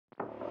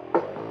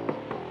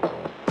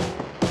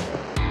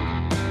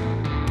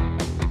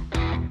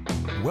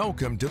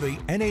Welcome to the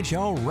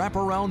NHL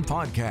Wraparound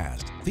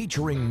podcast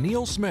featuring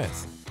Neil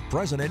Smith,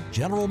 President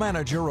General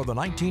Manager of the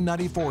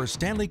 1994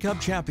 Stanley Cup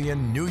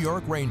champion New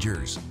York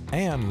Rangers,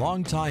 and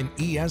longtime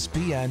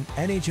ESPN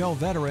NHL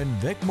veteran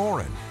Vic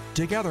Morin.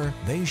 Together,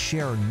 they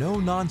share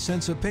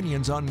no-nonsense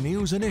opinions on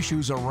news and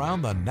issues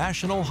around the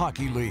National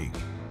Hockey League.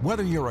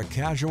 Whether you're a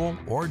casual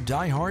or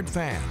diehard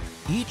fan,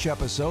 each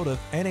episode of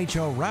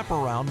NHL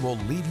Wraparound will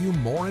leave you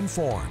more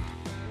informed.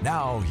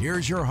 Now,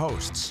 here's your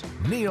hosts,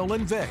 Neil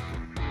and Vic.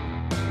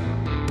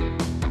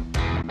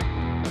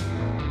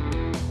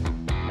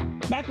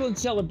 Macklin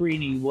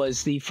Celebrini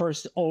was the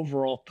first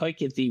overall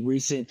pick at the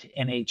recent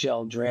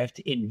NHL draft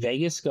in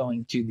Vegas,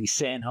 going to the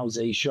San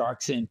Jose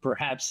Sharks, and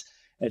perhaps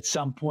at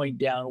some point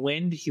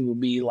downwind, he will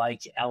be like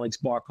Alex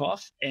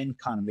Barkov and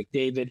Connor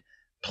McDavid,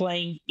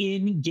 playing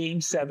in Game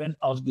 7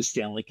 of the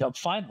Stanley Cup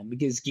Final,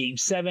 because Game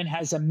 7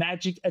 has a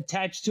magic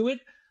attached to it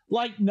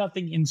like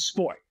nothing in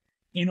sport.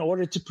 In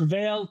order to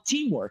prevail,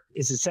 teamwork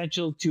is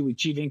essential to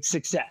achieving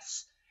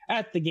success.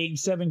 At the Game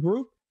 7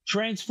 group,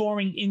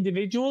 transforming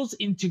individuals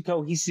into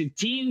cohesive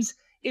teams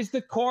is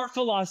the core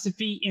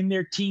philosophy in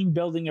their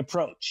team-building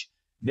approach.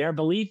 Their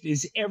belief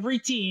is every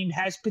team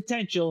has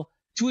potential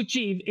to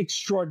achieve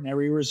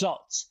extraordinary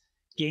results.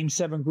 Game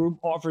 7 Group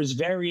offers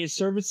various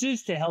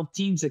services to help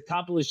teams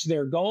accomplish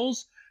their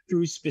goals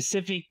through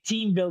specific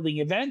team-building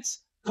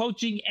events,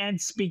 coaching, and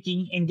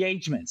speaking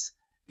engagements.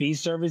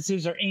 These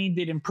services are aimed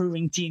at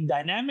improving team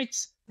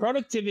dynamics,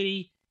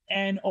 productivity,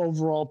 and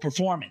overall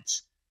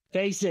performance.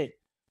 Face it,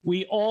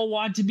 we all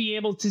want to be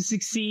able to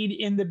succeed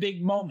in the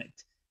big moment.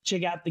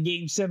 Check out the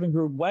Game 7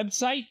 Group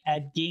website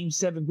at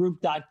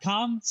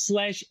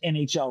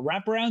game7group.com/NHL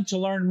Wraparound to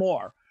learn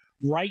more.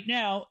 Right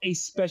now, a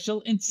special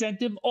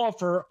incentive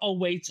offer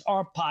awaits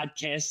our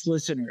podcast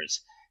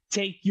listeners.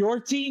 Take your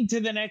team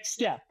to the next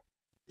step.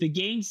 The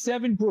Game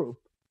 7 Group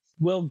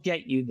will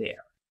get you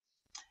there.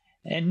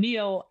 And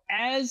Neil,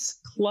 as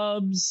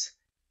clubs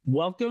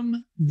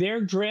welcome their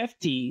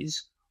draftees,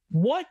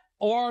 what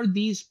are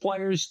these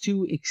players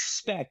to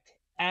expect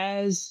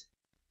as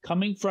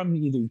coming from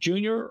either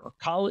junior or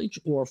college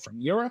or from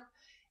Europe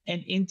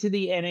and into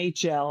the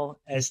NHL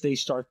as they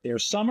start their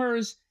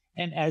summers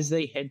and as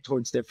they head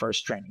towards their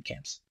first training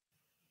camps?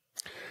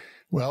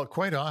 Well,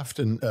 quite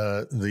often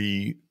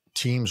the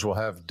teams will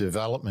have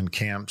development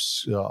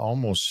camps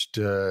almost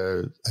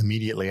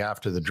immediately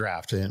after the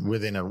draft, and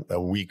within a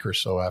week or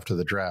so after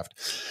the draft.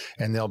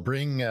 And they'll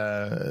bring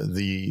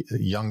the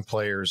young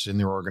players in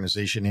their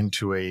organization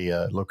into a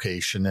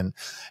location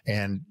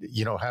and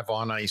have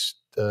on-ice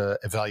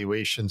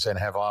evaluations and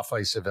have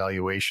off-ice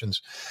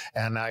evaluations.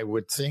 And I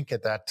would think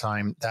at that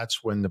time,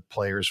 that's when the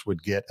players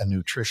would get a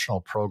nutritional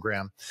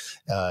program,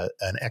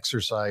 an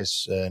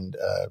exercise and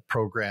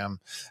program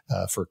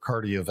for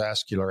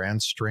cardiovascular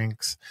and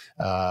strength.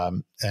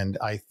 And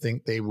I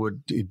think they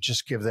would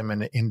just give them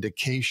an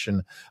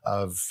indication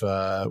of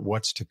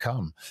what's to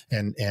come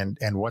and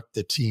what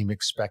the team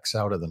expects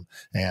out of them.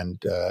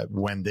 And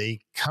when they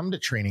come to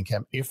training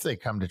camp, if they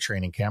come to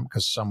training camp,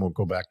 because some will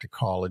go back to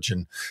college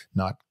and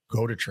not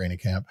go to training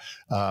camp,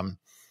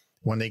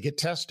 when they get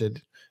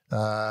tested,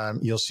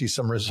 you'll see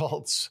some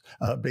results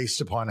based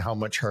upon how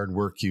much hard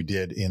work you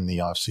did in the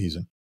off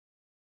season.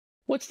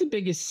 What's the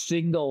biggest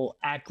single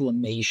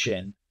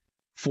acclamation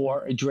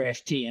for a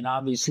draftee? And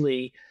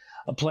obviously,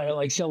 a player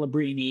like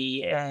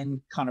Celebrini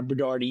and Connor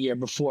Bedard a year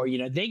before,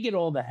 they get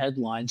all the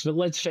headlines. But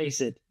let's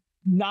face it,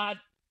 not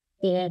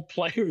all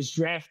players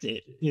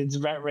drafted, it's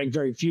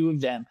very few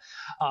of them,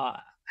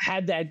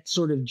 had that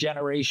sort of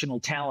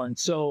generational talent.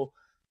 So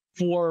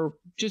for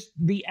just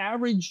the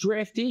average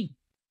draftee,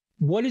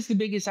 what is the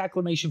biggest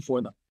acclamation for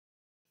them?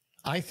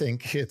 I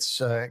think it's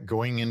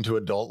going into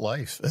adult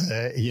life.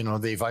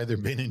 They've either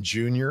been in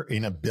junior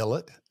in a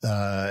billet,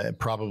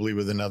 probably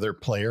with another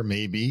player,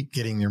 maybe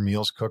getting their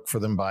meals cooked for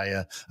them by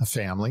a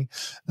family.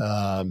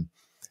 And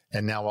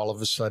now all of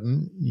a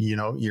sudden,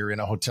 you're in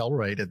a hotel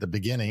right at the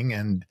beginning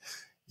and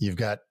you've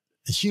got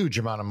a huge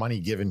amount of money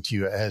given to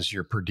you as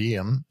your per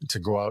diem to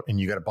go out and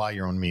you got to buy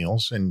your own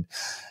meals. And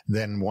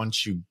then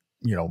once you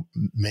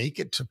make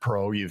it to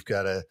pro, you've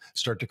got to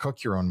start to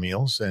cook your own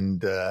meals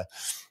and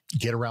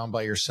get around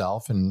by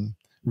yourself and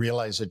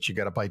realize that you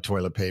got to buy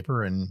toilet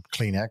paper and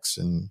Kleenex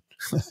and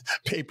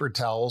paper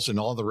towels and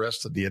all the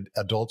rest that the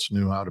adults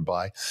knew how to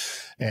buy.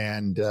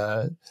 And,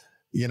 I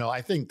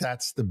think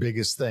that's the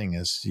biggest thing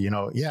is,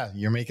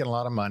 you're making a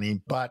lot of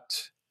money,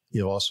 but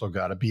you also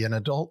got to be an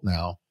adult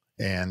now.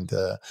 And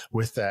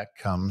with that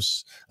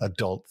comes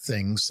adult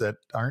things that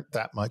aren't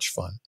that much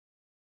fun.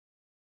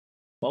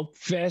 Well,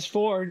 fast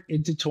forward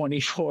into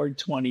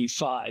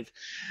 24-25.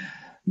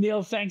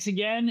 Neil, thanks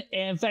again.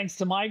 And thanks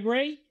to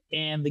Migray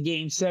and the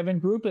Game 7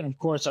 Group. And, of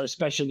course, our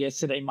special guest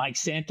today, Mike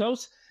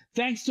Santos.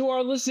 Thanks to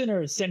our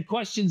listeners. Send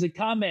questions and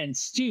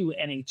comments to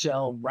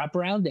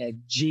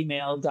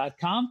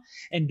NHLWraparound@gmail.com.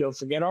 And don't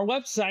forget our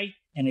website,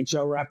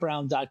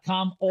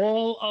 NHLWraparound.com.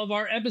 All of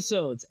our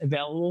episodes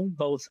available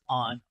both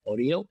on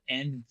audio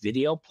and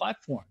video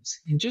platforms.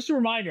 And just a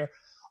reminder,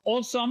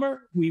 all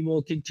summer, we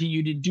will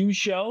continue to do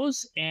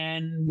shows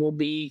and we'll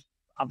be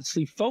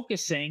obviously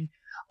focusing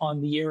on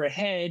the year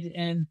ahead,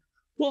 and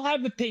we'll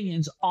have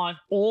opinions on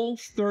all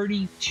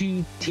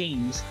 32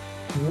 teams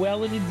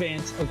well in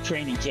advance of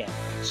training camp.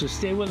 So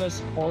stay with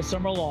us all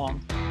summer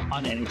long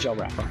on NHL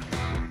Wraparound.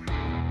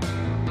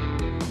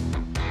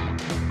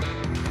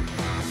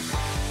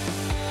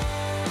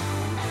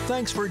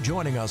 Thanks for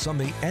joining us on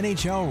the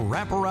NHL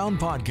Wraparound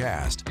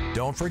podcast.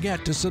 Don't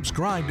forget to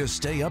subscribe to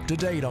stay up to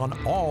date on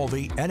all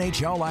the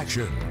NHL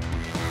action.